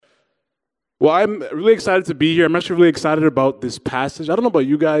Well, I'm really excited to be here. I'm actually really excited about this passage. I don't know about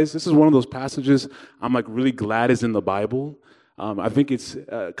you guys. This is one of those passages I'm like really glad is in the Bible. I think it's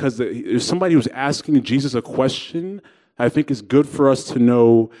because there's somebody who's asking Jesus a question. I think it's good for us to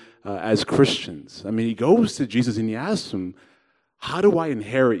know as Christians. I mean, he goes to Jesus and he asks him, "How do I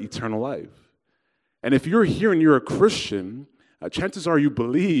inherit eternal life?" And if you're here and you're a Christian, chances are you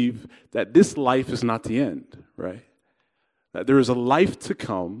believe that this life is not the end, right? That there is a life to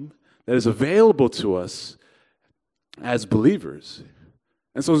come that is available to us as believers.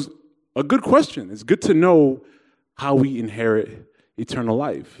 And so it's a good question. It's good to know how we inherit eternal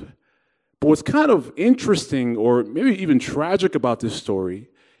life. But what's kind of interesting or maybe even tragic about this story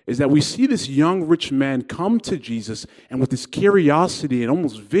is that we see this young rich man come to Jesus and with this curiosity and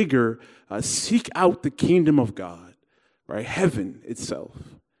almost vigor seek out the kingdom of God, right? Heaven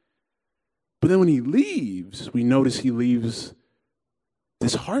itself. But then when he leaves, we notice he leaves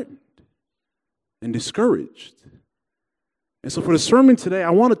disheartened and discouraged. And so for the sermon today, I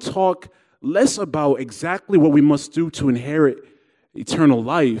want to talk less about exactly what we must do to inherit eternal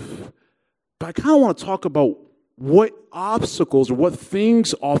life, but I kind of want to talk about what obstacles or what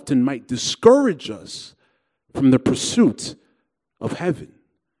things often might discourage us from the pursuit of heaven,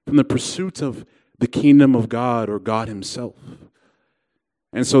 from the pursuit of the kingdom of God or God himself.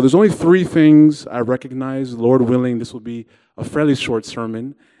 And so there's only three things I recognize. Lord willing, this will be a fairly short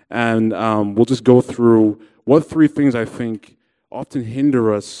sermon. And we'll just go through what three things I think often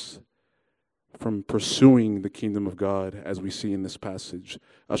hinder us from pursuing the kingdom of God as we see in this passage.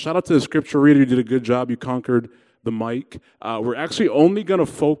 Shout out to the scripture reader. You did a good job. You conquered the mic. We're actually only going to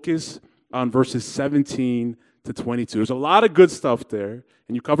focus on verses 17 to 22. There's a lot of good stuff there,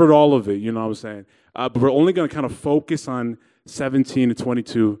 and you covered all of it, you know what I'm saying? But we're only going to kind of focus on 17 to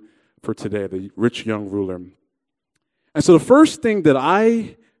 22 for today, the rich young ruler. And so the first thing that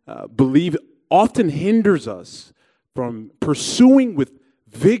I believe often hinders us from pursuing with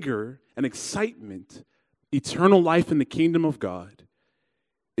vigor and excitement eternal life in the kingdom of God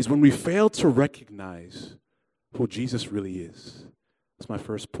is when we fail to recognize who Jesus really is. That's my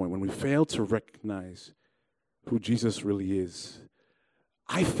first point. When we fail to recognize who Jesus really is.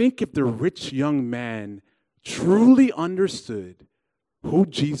 I think if the rich young man truly understood who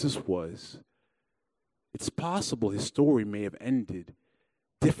Jesus was, it's possible his story may have ended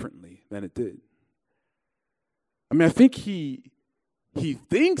differently than it did. I mean, I think he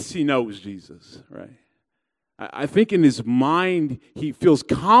thinks he knows Jesus, right? I think in his mind, he feels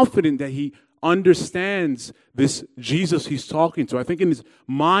confident that he understands this Jesus he's talking to. I think in his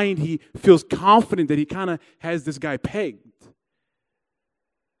mind, he feels confident that he kind of has this guy pegged.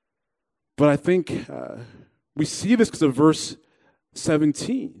 But I think we see this because of verse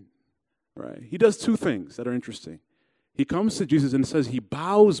 17, right? He does two things that are interesting. He comes to Jesus and says he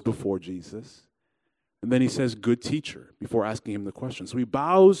bows before Jesus, and then he says, "Good teacher," before asking him the question. So he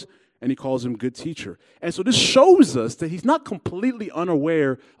bows and he calls him good teacher. And so this shows us that he's not completely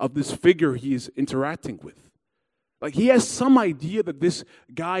unaware of this figure he is interacting with. Like he has some idea that this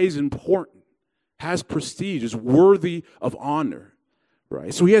guy is important, has prestige, is worthy of honor,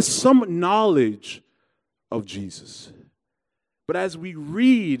 right? So he has some knowledge of Jesus. But as we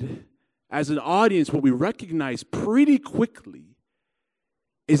read, as an audience, what we recognize pretty quickly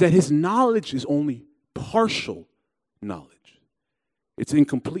is that his knowledge is only partial knowledge. It's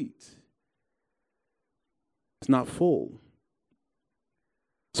incomplete. It's not full.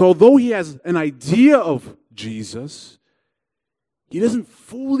 So although he has an idea of Jesus, he doesn't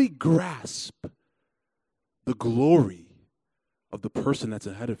fully grasp the glory of the person that's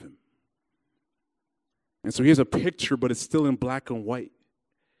ahead of him. And so he has a picture, but it's still in black and white.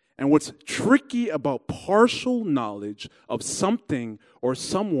 And what's tricky about partial knowledge of something or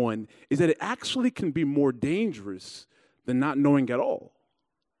someone is that it actually can be more dangerous than not knowing at all.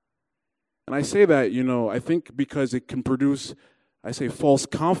 And I say that, I think because it can produce, false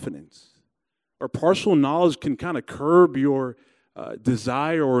confidence. Or partial knowledge can kind of curb your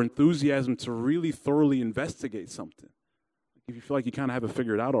desire or enthusiasm to really thoroughly investigate something. If you feel like you kind of have it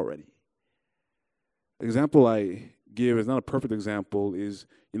figured out already. The example I give is not a perfect example is,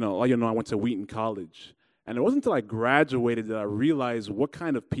 I went to Wheaton College. And it wasn't until I graduated that I realized what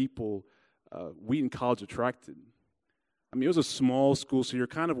kind of people Wheaton College attracted. I mean, it was a small school, so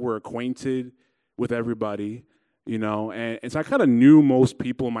were acquainted with everybody, and so I kind of knew most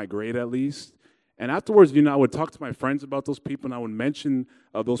people in my grade at least. And afterwards, I would talk to my friends about those people, and I would mention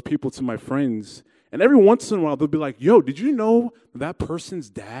those people to my friends. And every once in a while, they'll be like, "Yo, did you know that person's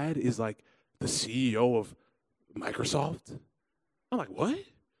dad is like the CEO of Microsoft?" I'm like, "What?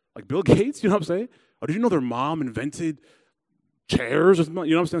 Like Bill Gates?" You know what I'm saying? Or did you know their mom invented chairs or something?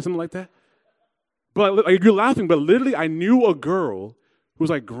 You know what I'm saying? Something like that. But like, you're laughing, but literally I knew a girl who was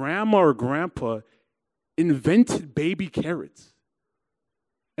like grandma or grandpa invented baby carrots.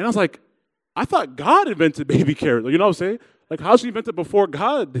 And I was like, I thought God invented baby carrots. You know what I'm saying? Like, how she invented before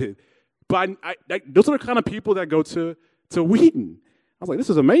God did? But those are the kind of people that go to Wheaton. I was like, this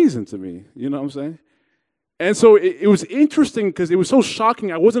is amazing to me. You know what I'm saying? And so it was interesting because it was so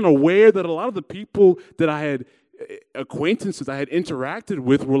shocking. I wasn't aware that a lot of the people that I had acquaintances I had interacted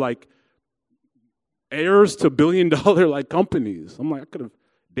with were like heirs to billion-dollar like companies. I'm like, I could have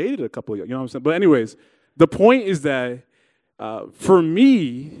dated a couple of you know what I'm saying? But anyways, the point is that for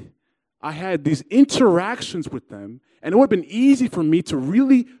me, I had these interactions with them, and it would have been easy for me to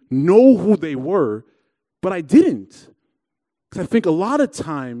really know who they were, but I didn't. Because I think a lot of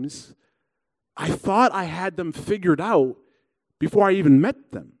times I thought I had them figured out before I even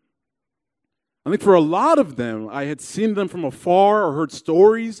met them. I think for a lot of them, I had seen them from afar or heard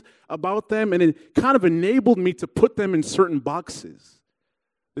stories about them, and it kind of enabled me to put them in certain boxes.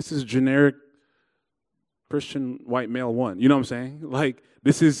 This is generic Christian white male one. You know what I'm saying? Like,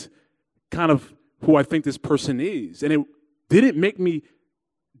 this is kind of who I think this person is. And it didn't make me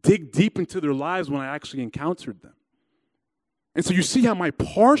dig deep into their lives when I actually encountered them. And so you see how my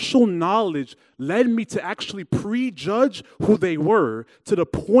partial knowledge led me to actually prejudge who they were to the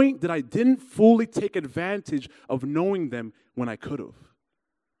point that I didn't fully take advantage of knowing them when I could have.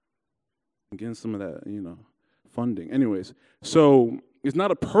 I'm getting some of that, funding. Anyways, so it's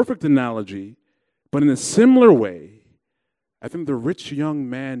not a perfect analogy, but in a similar way, I think the rich young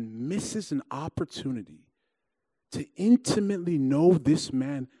man misses an opportunity to intimately know this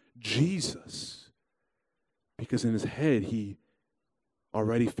man, Jesus, because in his head, he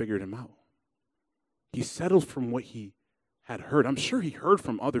already figured him out. He settled from what he had heard. I'm sure he heard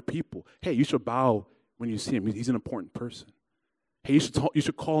from other people. Hey, you should bow when you see him. He's an important person. Hey, you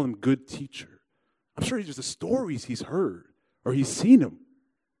should call him good teacher. I'm sure it's just the stories he's heard or he's seen him,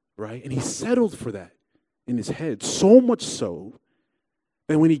 right? And he settled for that in his head, so much so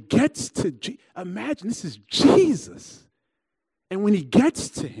that when he gets to, imagine this is Jesus. And when he gets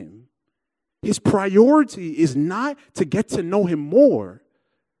to him, his priority is not to get to know him more,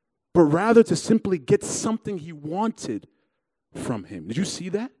 but rather to simply get something he wanted from him. Did you see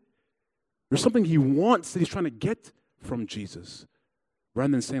that? There's something he wants that he's trying to get from Jesus,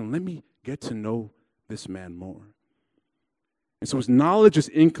 rather than saying, let me get to know this man more. And so his knowledge is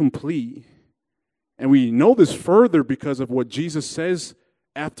incomplete. And we know this further because of what Jesus says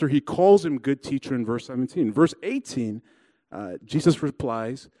after he calls him good teacher in verse 17. Verse 18, Jesus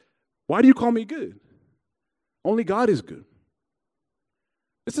replies, why do you call me good? Only God is good.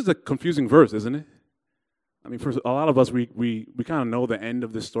 This is a confusing verse, isn't it? I mean, for a lot of us, we kind of know the end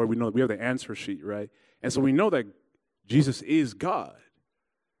of this story. We know that we have the answer sheet, right? And so we know that Jesus is God.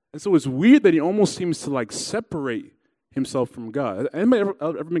 And so it's weird that he almost seems to like separate himself from God. Anybody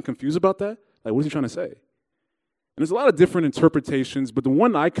ever been confused about that? Like, what is he trying to say? And there's a lot of different interpretations, but the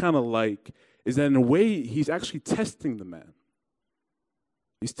one I kind of like is that in a way, he's actually testing the man.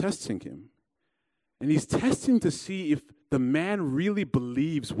 He's testing him. And he's testing to see if the man really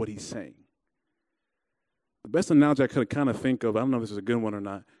believes what he's saying. The best analogy I could kind of think of, I don't know if this is a good one or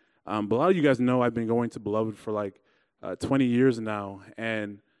not, but a lot of you guys know I've been going to Beloved for like 20 years now.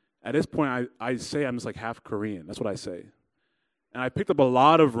 And at this point, I say I'm just like half Korean. That's what I say. And I picked up a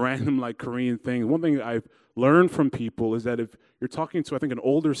lot of random like Korean things. One thing I've learned from people is that if you're talking to, I think, an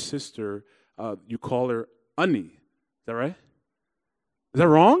older sister, you call her Annie. Is that right? Is that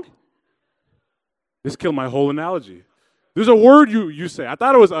wrong? This killed my whole analogy. There's a word you say. I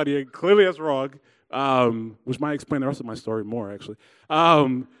thought it was Annie. Clearly that's wrong, which might explain the rest of my story more, actually.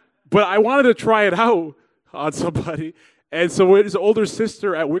 But I wanted to try it out on somebody. And so it's an older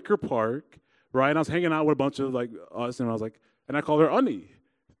sister at Wicker Park, right? And I was hanging out with a bunch of like us, and I was like, and I called her Annie.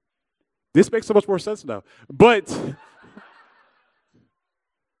 This makes so much more sense now. But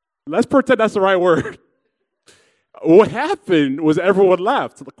let's pretend that's the right word. What happened was everyone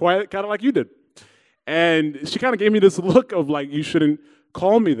laughed, kind of like you did. And she kind of gave me this look of like, you shouldn't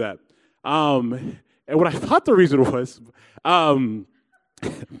call me that. And what I thought the reason was,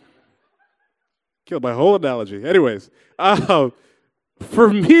 killed my whole analogy. Anyways, for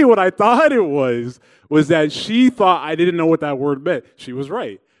me, what I thought it was that she thought I didn't know what that word meant. She was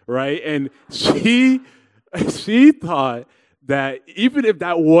right? And she thought that even if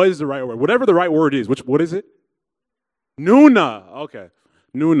that was the right word, whatever the right word is, what is it? Nuna. Okay.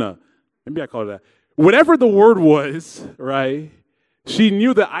 Nuna. Maybe I call it that. Whatever the word was, right, she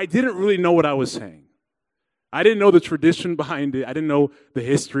knew that I didn't really know what I was saying. I didn't know the tradition behind it. I didn't know the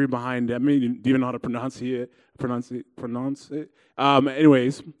history behind it. I mean, didn't even know how to pronounce it.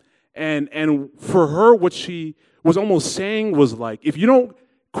 Anyways, And for her, what she was almost saying was like, if you don't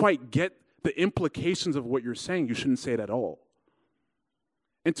quite get the implications of what you're saying, you shouldn't say it at all.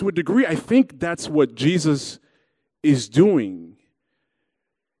 And to a degree, I think that's what Jesus is doing.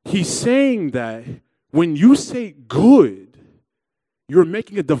 He's saying that when you say good, you're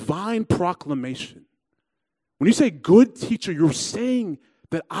making a divine proclamation. When you say good teacher, you're saying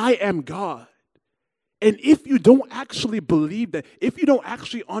that I am God. And if you don't actually believe that, if you don't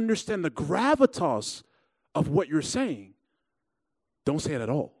actually understand the gravitas of what you're saying, don't say it at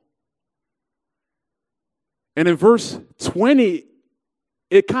all. And in verse 20,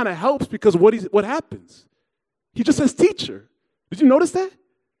 it kind of helps because what happens? He just says teacher. Did you notice that?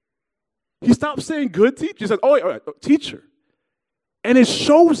 He stopped saying good teacher. He says, all right, teacher. And it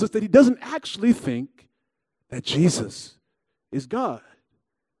shows us that he doesn't actually think that Jesus is God.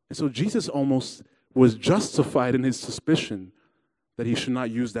 And so Jesus almost was justified in his suspicion that he should not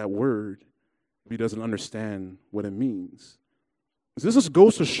use that word if he doesn't understand what it means. This just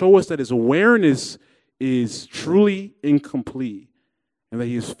goes to show us that his awareness is truly incomplete and that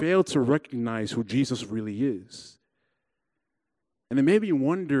he has failed to recognize who Jesus really is. And it made me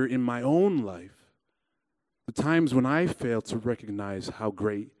wonder in my own life, the times when I failed to recognize how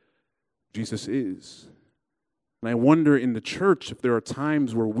great Jesus is. And I wonder in the church if there are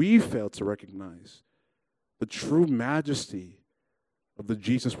times where we fail to recognize the true majesty of the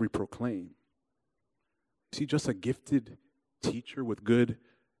Jesus we proclaim. Is he just a gifted teacher with good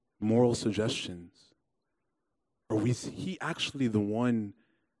moral suggestions? Or is he actually the one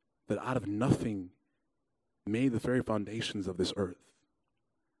that out of nothing made the very foundations of this earth?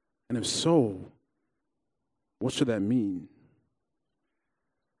 And if so, what should that mean?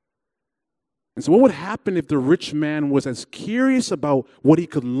 And so what would happen if the rich man was as curious about what he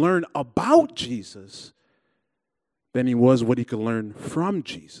could learn about Jesus than he was what he could learn from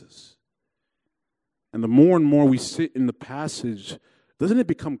Jesus? And the more and more we sit in the passage, doesn't it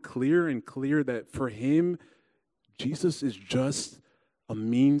become clearer and clearer that for him, Jesus is just a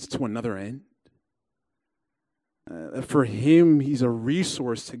means to another end? For him, he's a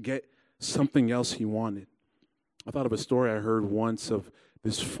resource to get something else he wanted. I thought of a story I heard once of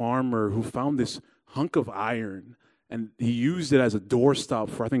this farmer who found this hunk of iron, and he used it as a doorstop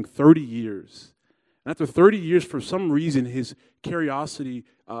for, I think, 30 years. And after 30 years, for some reason, his curiosity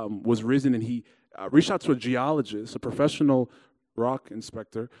was risen, and he reached out to a geologist, a professional rock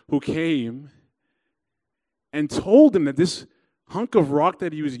inspector, who came and told him that this hunk of rock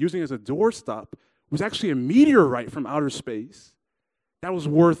that he was using as a doorstop was actually a meteorite from outer space that was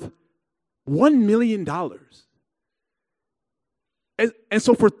worth $1 million. And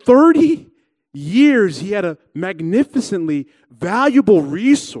so for 30 years, he had a magnificently valuable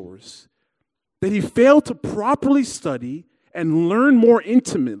resource that he failed to properly study and learn more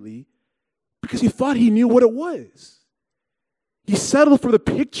intimately because he thought he knew what it was. He settled for the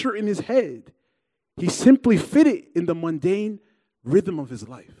picture in his head. He simply fit it in the mundane rhythm of his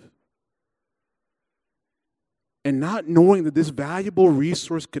life. And not knowing that this valuable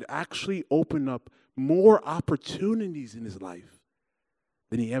resource could actually open up more opportunities in his life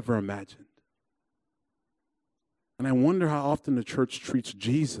than he ever imagined. And I wonder how often the church treats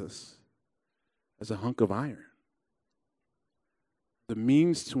Jesus as a hunk of iron, the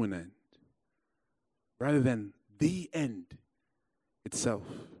means to an end, rather than the end itself.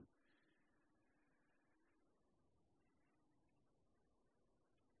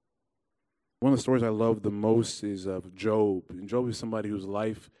 One of the stories I love the most is of Job. And Job is somebody whose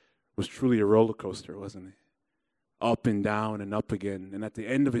life was truly a roller coaster, wasn't it? Up and down and up again. And at the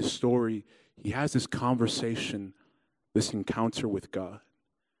end of his story, he has this conversation, this encounter with God.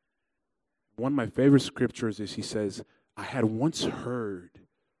 One of my favorite scriptures is he says, I had once heard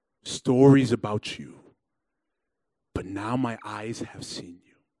stories about you, but now my eyes have seen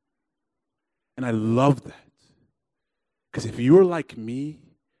you. And I love that. Because if you are like me,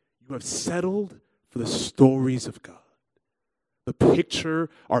 you have settled for the stories of God. The picture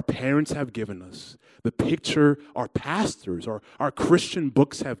our parents have given us. The picture our pastors or our Christian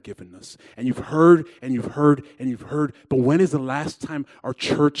books have given us. And you've heard and you've heard and you've heard. But when is the last time our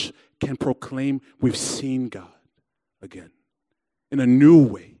church can proclaim we've seen God again in a new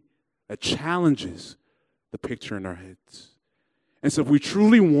way that challenges the picture in our heads? And so if we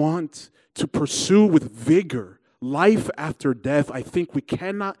truly want to pursue with vigor life after death, I think we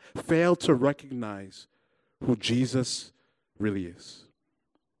cannot fail to recognize who Jesus really is.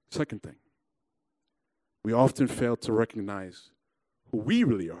 Second thing, we often fail to recognize who we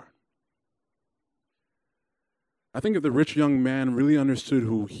really are. I think if the rich young man really understood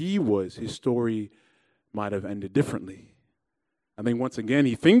who he was, his story might have ended differently. I think once again,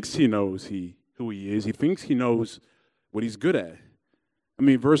 he thinks he knows who he is. He thinks he knows what he's good at. I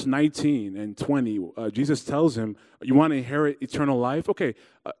mean, verse 19 and 20, Jesus tells him, you want to inherit eternal life? Okay,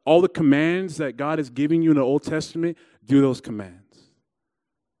 all the commands that God is giving you in the Old Testament, do those commands.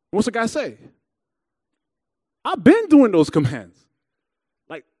 What's the guy say? I've been doing those commands.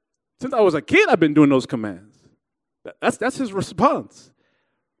 Like, since I was a kid, I've been doing those commands. That's his response.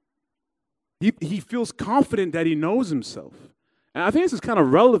 He feels confident that he knows himself. And I think this is kind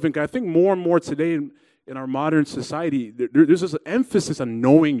of relevant. I think more and more today in our modern society, there's this emphasis on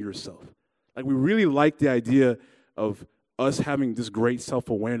knowing yourself. Like, we really like the idea of us having this great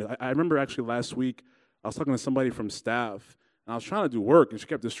self-awareness. I remember actually last week, I was talking to somebody from staff, and I was trying to do work, and she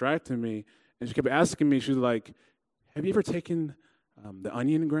kept distracting me, and she kept asking me, she was like, have you ever taken the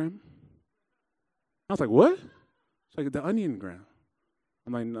Oniongram? I was like, what? She's like, the Oniongram.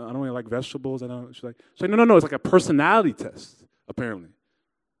 I'm like, no, I don't really like vegetables. She's like, no, it's like a personality test, apparently.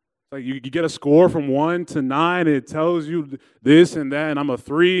 Like you get a score from 1 to 9, and it tells you this and that, and I'm a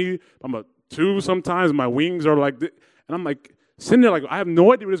 3, I'm a 2 sometimes, my wings are like this. And I'm like, sitting there like, I have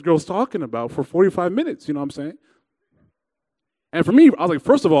no idea what this girl's talking about for 45 minutes, you know what I'm saying? And for me, I was like,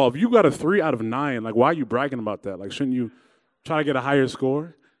 first of all, if you got a 3 out of 9, like, why are you bragging about that? Like, shouldn't you try to get a higher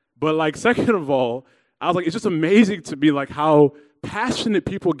score? But like, second of all, I was like, it's just amazing to be like how passionate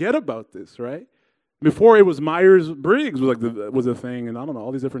people get about this, right? Before it was Myers-Briggs was a thing, and I don't know,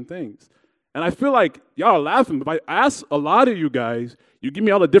 all these different things. And I feel like y'all are laughing, but if I ask a lot of you guys, you give me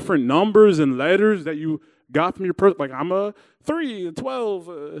all the different numbers and letters that you got from your person. Like, I'm a 3, a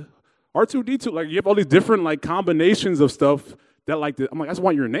 12, R2D2. Like, you have all these different, like, combinations of stuff that, like, I'm like, I just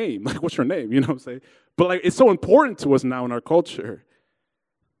want your name. Like, what's your name? You know what I'm saying? But, like, it's so important to us now in our culture.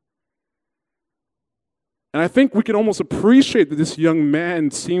 And I think we can almost appreciate that this young man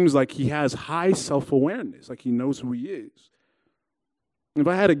seems like he has high self-awareness, like he knows who he is. If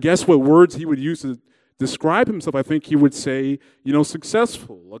I had to guess what words he would use to describe himself, I think he would say,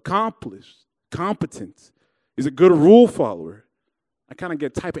 successful, accomplished, competent. He's a good rule follower. I kind of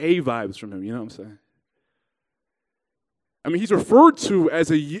get type A vibes from him, you know what I'm saying? I mean, he's referred to as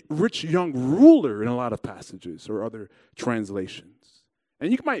a rich young ruler in a lot of passages or other translations.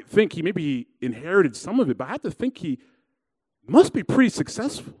 And you might think he inherited some of it, but I have to think he must be pretty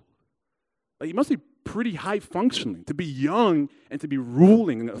successful. Like, he must be pretty high functioning. To be young and to be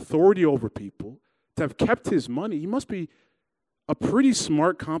ruling authority over people, to have kept his money, he must be a pretty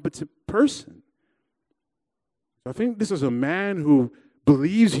smart, competent person. So I think this is a man who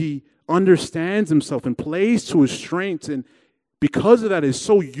believes he understands himself and plays to his strengths, and because of that is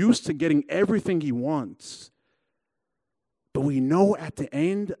so used to getting everything he wants. But we know at the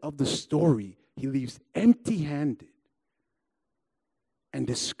end of the story, he leaves empty-handed and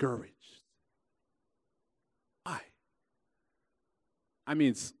discouraged. Why? I mean,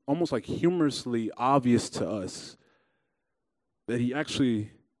 it's almost like humorously obvious to us that he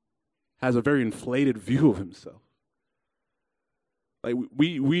actually has a very inflated view of himself. Like,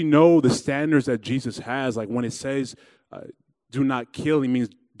 we know the standards that Jesus has. Like, when it says, do not kill, he means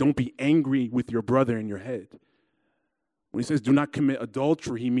don't be angry with your brother in your head. When he says do not commit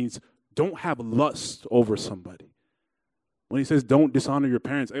adultery, he means don't have lust over somebody. When he says don't dishonor your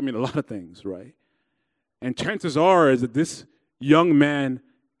parents, I mean a lot of things, right? And chances are is that this young man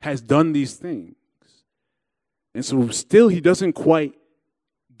has done these things. And so still he doesn't quite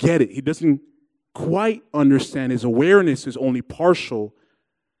get it. He doesn't quite understand. His awareness is only partial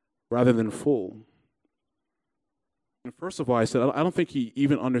rather than full. And first of all, I said, I don't think he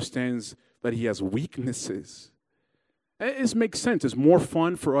even understands that he has weaknesses. It makes sense. It's more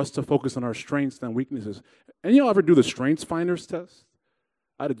fun for us to focus on our strengths than weaknesses. And you ever do the Strengths Finders test?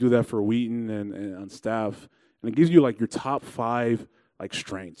 I had to do that for Wheaton and on staff. And it gives you like your top 5 like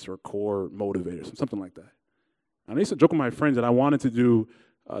strengths or core motivators, something like that. And I used to joke with my friends that I wanted to do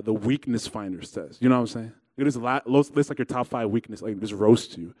the Weakness Finders test. You know what I'm saying? You just list like your top 5 weaknesses, like just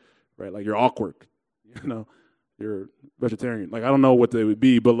roast you, right? Like you're awkward, you're vegetarian. Like I don't know what they would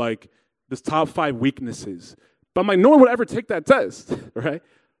be, but like this top 5 weaknesses. But I'm like, no one would ever take that test, right?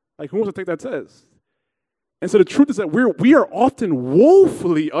 Like, who wants to take that test? And so the truth is that we are often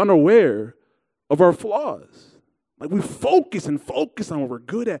woefully unaware of our flaws. Like, we focus on what we're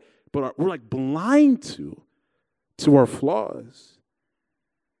good at, but we're like blind to our flaws.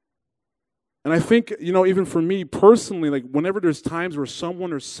 And I think, even for me personally, like whenever there's times where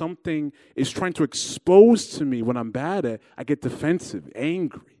someone or something is trying to expose to me what I'm bad at, I get defensive,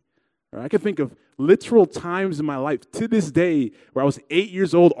 angry. I can think of literal times in my life to this day where I was 8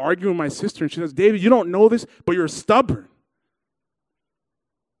 years old arguing with my sister, and she says, David, you don't know this, but you're stubborn.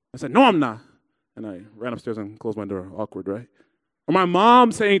 I said, no, I'm not. And I ran upstairs and closed my door. Awkward, right? Or my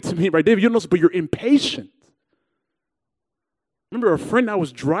mom saying to me, right, David, you don't know, but you're impatient. Remember a friend I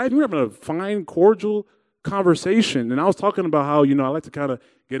was driving, we were having a fine, cordial conversation, and I was talking about how, I like to kind of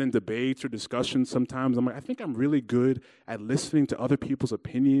get in debates or discussions sometimes. I'm like, I think I'm really good at listening to other people's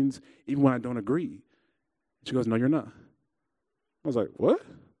opinions, even when I don't agree. She goes, no, you're not. I was like, what?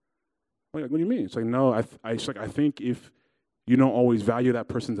 What do you mean? It's like, no, I think if you don't always value that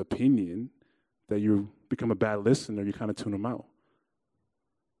person's opinion, that you become a bad listener, you kind of tune them out.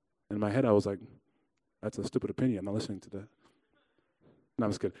 In my head, I was like, that's a stupid opinion. I'm not listening to that. No, I'm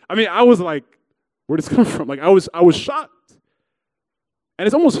just kidding. I mean, I was like, where did this come from? Like, I was shocked. And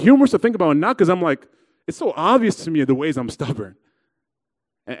it's almost humorous to think about it now because I'm like, it's so obvious to me the ways I'm stubborn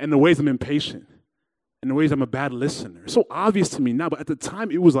and the ways I'm impatient and the ways I'm a bad listener. It's so obvious to me now, but at the time,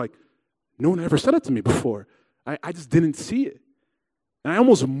 it was like, no one ever said it to me before. I just didn't see it. And I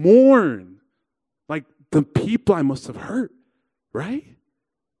almost mourned, like, the people I must have hurt, right?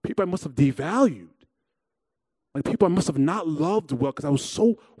 People I must have devalued. Like, people I must have not loved well because I was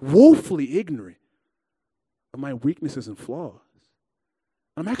so woefully ignorant of my weaknesses and flaws.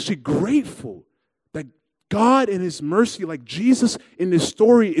 I'm actually grateful that God in his mercy, like Jesus in this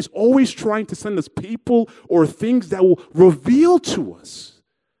story, is always trying to send us people or things that will reveal to us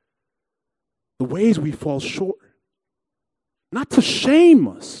the ways we fall short. Not to shame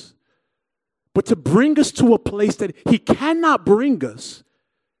us, but to bring us to a place that he cannot bring us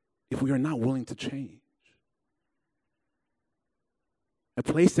if we are not willing to change. A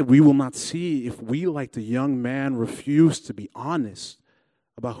place that we will not see if we, like the young man, refuse to be honest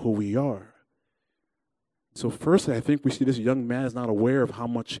about who we are. So firstly, I think we see this young man is not aware of how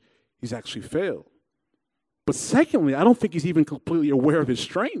much he's actually failed. But secondly, I don't think he's even completely aware of his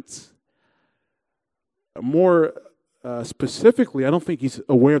strengths. More specifically, I don't think he's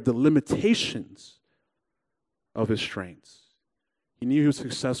aware of the limitations of his strengths. He knew he was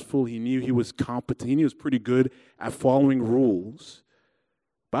successful. He knew he was competent. He knew he was pretty good at following rules.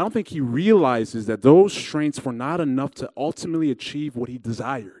 But I don't think he realizes that those strengths were not enough to ultimately achieve what he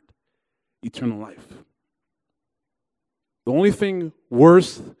desired, eternal life. The only thing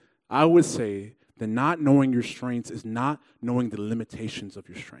worse, I would say, than not knowing your strengths is not knowing the limitations of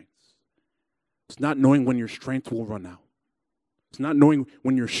your strengths. It's not knowing when your strength will run out. It's not knowing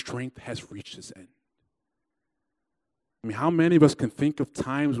when your strength has reached its end. I mean, how many of us can think of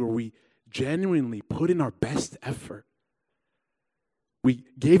times where we genuinely put in our best effort? We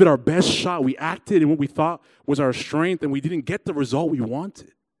gave it our best shot. We acted in what we thought was our strength, and we didn't get the result we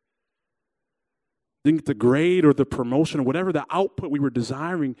wanted. Didn't get the grade or the promotion or whatever the output we were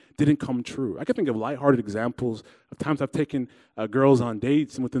desiring didn't come true. I can think of lighthearted examples of times I've taken girls on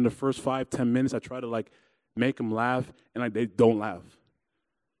dates, and within the first 5-10 minutes, I try to make them laugh, and they don't laugh.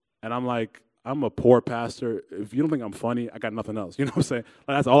 And I'm like, I'm a poor pastor. If you don't think I'm funny, I got nothing else. You know what I'm saying?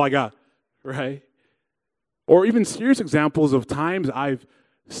 That's all I got, right? Or even serious examples of times I've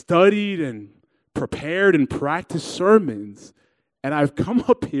studied and prepared and practiced sermons, and I've come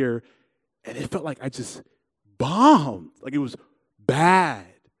up here, and it felt like I just bombed. Like it was bad.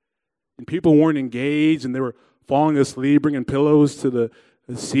 And people weren't engaged, and they were falling asleep, bringing pillows to the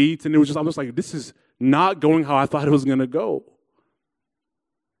seats, and I was just like, this is not going how I thought it was going to go.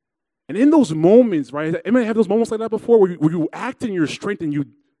 And in those moments, right, I mean, have those moments like that before where you act in your strength and you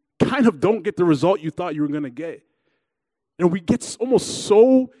kind of don't get the result you thought you were going to get. And we get almost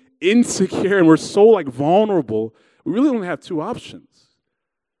so insecure and we're so vulnerable, we really only have two options.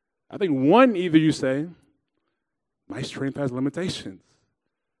 I think one, either you say, my strength has limitations.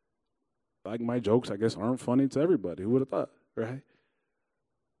 Like my jokes, I guess, aren't funny to everybody. Who would have thought, right?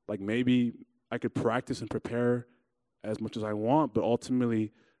 Like maybe I could practice and prepare as much as I want, but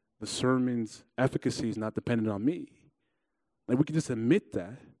ultimately the sermon's efficacy is not dependent on me. Like we can just admit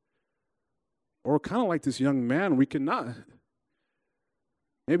that. Or kind of like this young man, we cannot.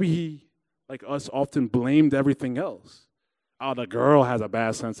 Maybe he, like us, often blamed everything else. Oh, the girl has a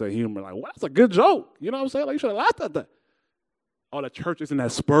bad sense of humor. Like, well, that's a good joke. You know what I'm saying? Like, you should have laughed at that. Oh, the church isn't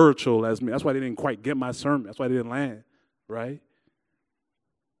as spiritual as me. That's why they didn't quite get my sermon. That's why they didn't land, right?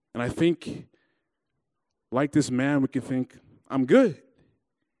 And I think, like this man, we can think, I'm good.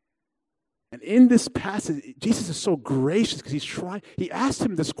 And in this passage, Jesus is so gracious because he asked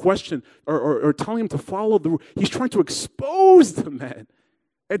him this question or telling him to follow the rule. He's trying to expose the man.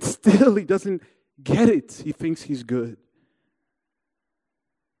 And still he doesn't get it. He thinks he's good.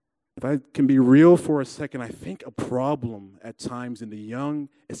 If I can be real for a second, I think a problem at times in the young,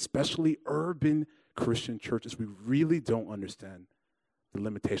 especially urban Christian churches, we really don't understand the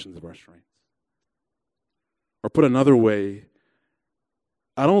limitations of our strengths. Or put another way,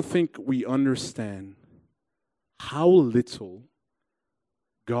 I don't think we understand how little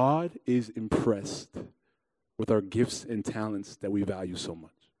God is impressed with our gifts and talents that we value so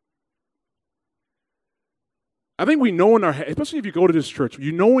much. I think we know in our head, especially if you go to this church,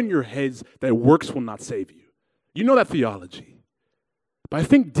 you know in your heads that works will not save you. You know that theology. But I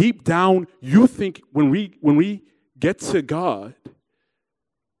think deep down, you think when we get to God,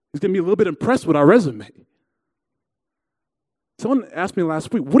 He's going to be a little bit impressed with our resume. Someone asked me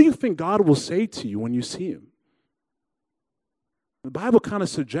last week, what do you think God will say to you when you see Him? The Bible kind of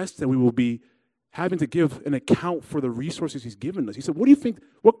suggests that we will be having to give an account for the resources He's given us. He said, what do you think,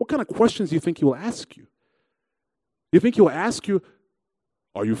 what kind of questions do you think He will ask you? Do you think He'll ask you,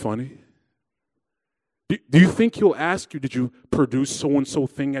 are you funny? Do you think He'll ask you, did you produce so-and-so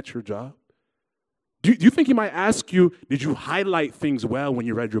thing at your job? Do you think He might ask you, did you highlight things well when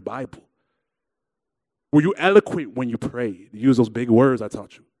you read your Bible? Were you eloquent when you prayed? Use those big words I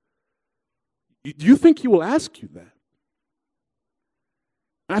taught you. Do you think He will ask you that?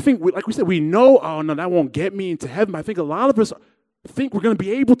 And I think, like we said, we know, oh, no, that won't get me into heaven. But I think a lot of us think we're going to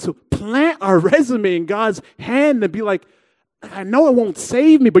be able to plant our resume in God's hand and be like, I know it won't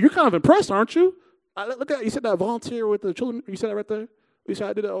save me, but you're kind of impressed, aren't you? Look at you said that volunteer with the children. You said that right there. You said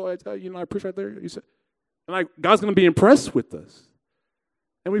I did it. Oh, I preached right there. You said, and like God's going to be impressed with us.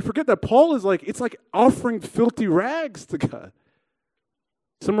 And we forget that Paul is like, it's like offering filthy rags to God.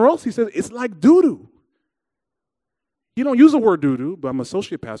 Somewhere else he says it's like doo-doo. He don't use the word doo-doo, but I'm an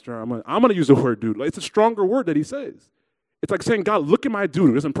associate pastor. I'm going to use the word doo-doo. It's a stronger word that he says. It's like saying, God, look at my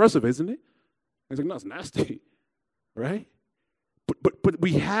doo-doo. It's impressive, isn't it? He's like, no, it's nasty, right? But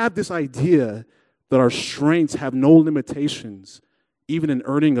we have this idea that our strengths have no limitations, even in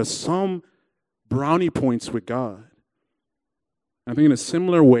earning us some brownie points with God. I think in a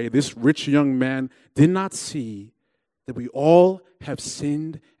similar way, this rich young man did not see that we all have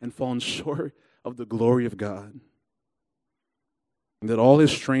sinned and fallen short of the glory of God. And that all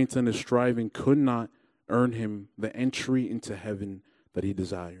his strength and his striving could not earn him the entry into heaven that he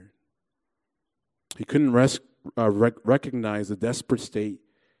desired. He couldn't recognize the desperate state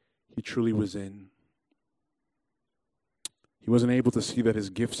he truly was in. He wasn't able to see that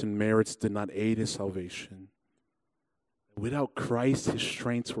his gifts and merits did not aid his salvation. Without Christ, his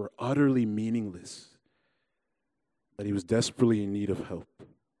strengths were utterly meaningless, that he was desperately in need of help.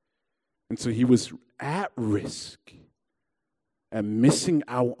 And so he was at risk and missing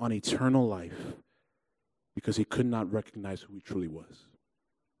out on eternal life because he could not recognize who he truly was.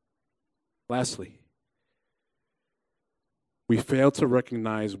 Lastly, we fail to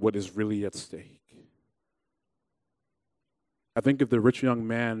recognize what is really at stake. I think if the rich young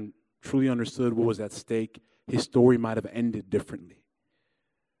man truly understood what was at stake, his story might have ended differently.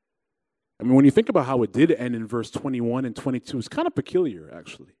 I mean, when you think about how it did end in verse 21 and 22, it's kind of peculiar,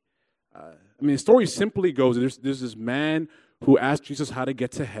 actually. The story simply goes, there's this man who asked Jesus how to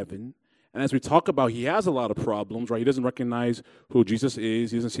get to heaven. And as we talk about, he has a lot of problems, right? He doesn't recognize who Jesus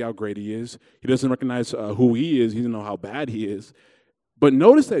is. He doesn't see how great he is. He doesn't recognize who he is. He doesn't know how bad he is. But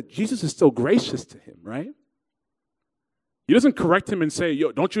notice that Jesus is still gracious to him, right? He doesn't correct him and say,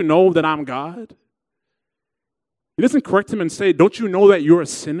 yo, don't you know that I'm God? He doesn't correct him and say, don't you know that you're a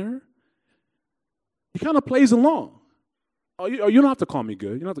sinner? He kind of plays along. Oh, you don't have to call me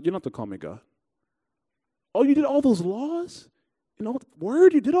good. You don't have to call me God. Oh, you did all those laws?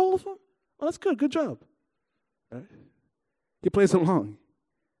 Word, you did all of them? Oh, that's good. Good job. Right? He plays along.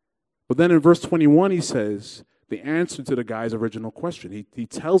 But then in verse 21, he says the answer to the guy's original question. He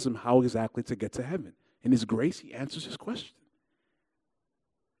tells him how exactly to get to heaven. In his grace, he answers his question.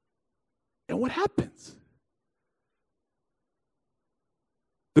 And what happens?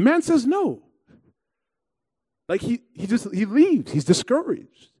 The man says no. Like he leaves. He's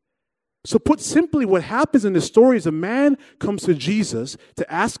discouraged. So put simply, what happens in this story is a man comes to Jesus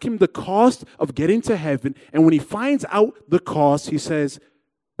to ask him the cost of getting to heaven. And when he finds out the cost, he says,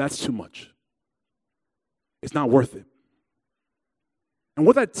 that's too much. It's not worth it. And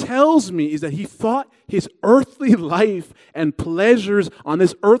what that tells me is that he thought his earthly life and pleasures on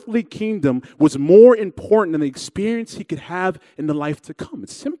this earthly kingdom was more important than the experience he could have in the life to come.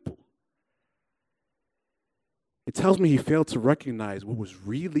 It's simple. It tells me he failed to recognize what was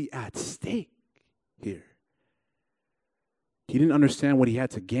really at stake here. He didn't understand what he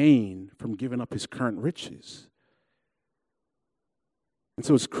had to gain from giving up his current riches. And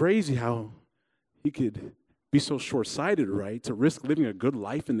so it's crazy how he could be so short-sighted, right, to risk living a good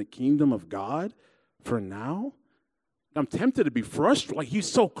life in the kingdom of God for now. I'm tempted to be frustrated, like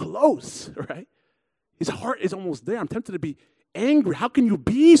he's so close, right? His heart is almost there. I'm tempted to be angry. How can you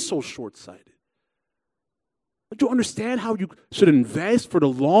be so short-sighted? Don't you understand how you should invest for the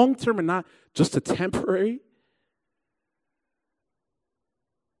long term and not just the temporary?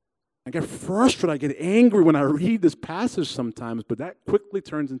 I get frustrated, I get angry when I read this passage sometimes, but that quickly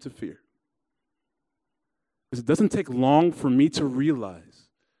turns into fear. Because it doesn't take long for me to realize,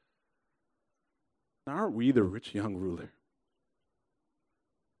 aren't we the rich young ruler?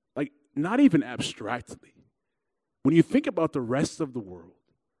 Like, not even abstractly. When you think about the rest of the world,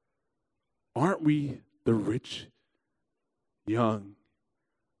 aren't we the rich, young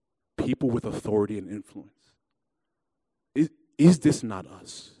people with authority and influence? Is this not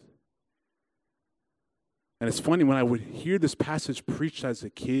us? And it's funny, when I would hear this passage preached as a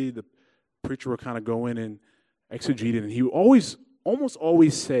kid, the preacher would kind of go in and exegete it, and he would almost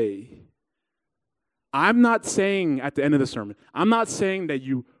always say, I'm not saying at the end of the sermon, I'm not saying that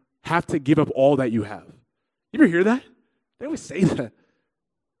you have to give up all that you have. You ever hear that? They always say that.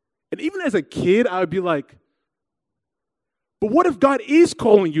 And even as a kid, I would be like, but what if God is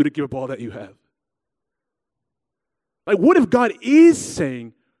calling you to give up all that you have? Like, what if God is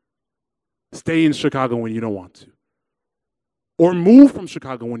saying, stay in Chicago when you don't want to? Or move from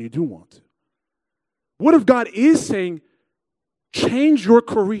Chicago when you do want to? What if God is saying, change your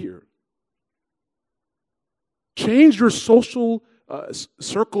career? Change your social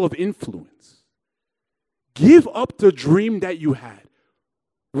circle of influence. Give up the dream that you had.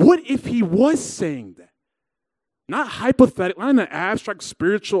 What if he was saying that? Not hypothetical, not in an abstract,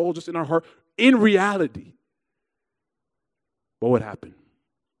 spiritual, just in our heart, in reality. What would happen?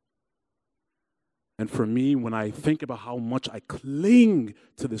 And for me, when I think about how much I cling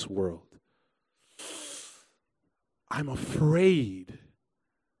to this world, I'm afraid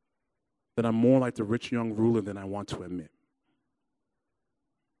that I'm more like the rich young ruler than I want to admit.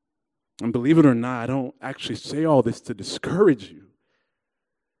 And believe it or not, I don't actually say all this to discourage you,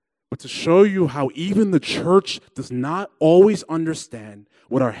 but to show you how even the church does not always understand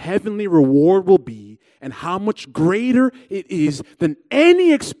what our heavenly reward will be and how much greater it is than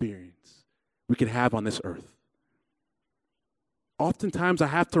any experience we could have on this earth. Oftentimes I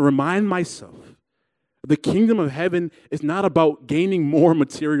have to remind myself the kingdom of heaven is not about gaining more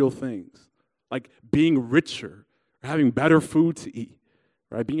material things, like being richer, or having better food to eat,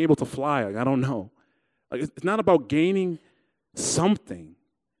 right? Being able to fly, I don't know. Like, it's not about gaining something.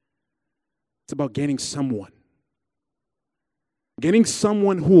 It's about gaining someone. Gaining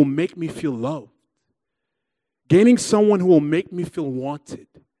someone who will make me feel loved. Gaining someone who will make me feel wanted.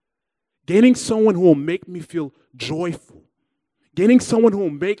 Gaining someone who will make me feel joyful. Gaining someone who will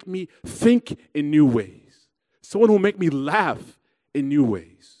make me think in new ways. Someone who will make me laugh in new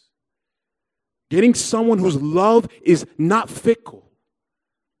ways. Getting someone whose love is not fickle.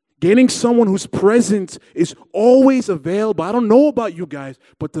 Getting someone whose presence is always available. I don't know about you guys,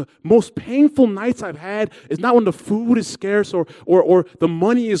 but the most painful nights I've had is not when the food is scarce or the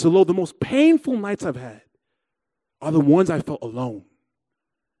money is low. The most painful nights I've had are the ones I felt alone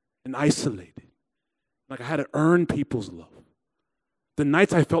and isolated. Like I had to earn people's love. The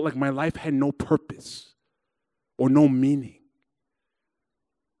nights I felt like my life had no purpose or no meaning.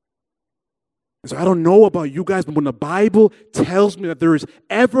 And so I don't know about you guys, but when the Bible tells me that there is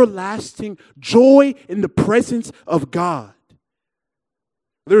everlasting joy in the presence of God,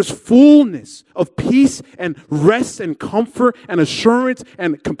 there's fullness of peace and rest and comfort and assurance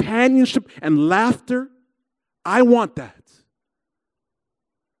and companionship and laughter, I want that.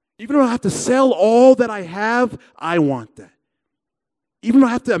 Even though I have to sell all that I have, I want that. Even though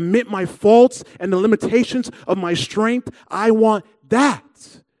I have to admit my faults and the limitations of my strength, I want that.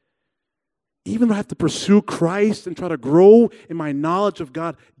 Even though I have to pursue Christ and try to grow in my knowledge of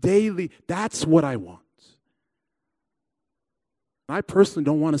God daily, that's what I want. I personally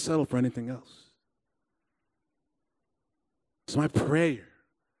don't want to settle for anything else. So my prayer,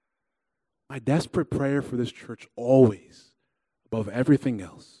 my desperate prayer for this church always, above everything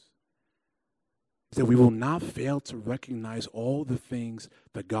else, is that we will not fail to recognize all the things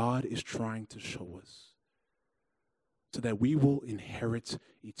that God is trying to show us, so that we will inherit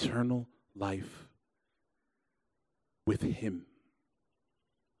eternal life with Him.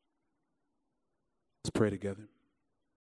 Let's pray together.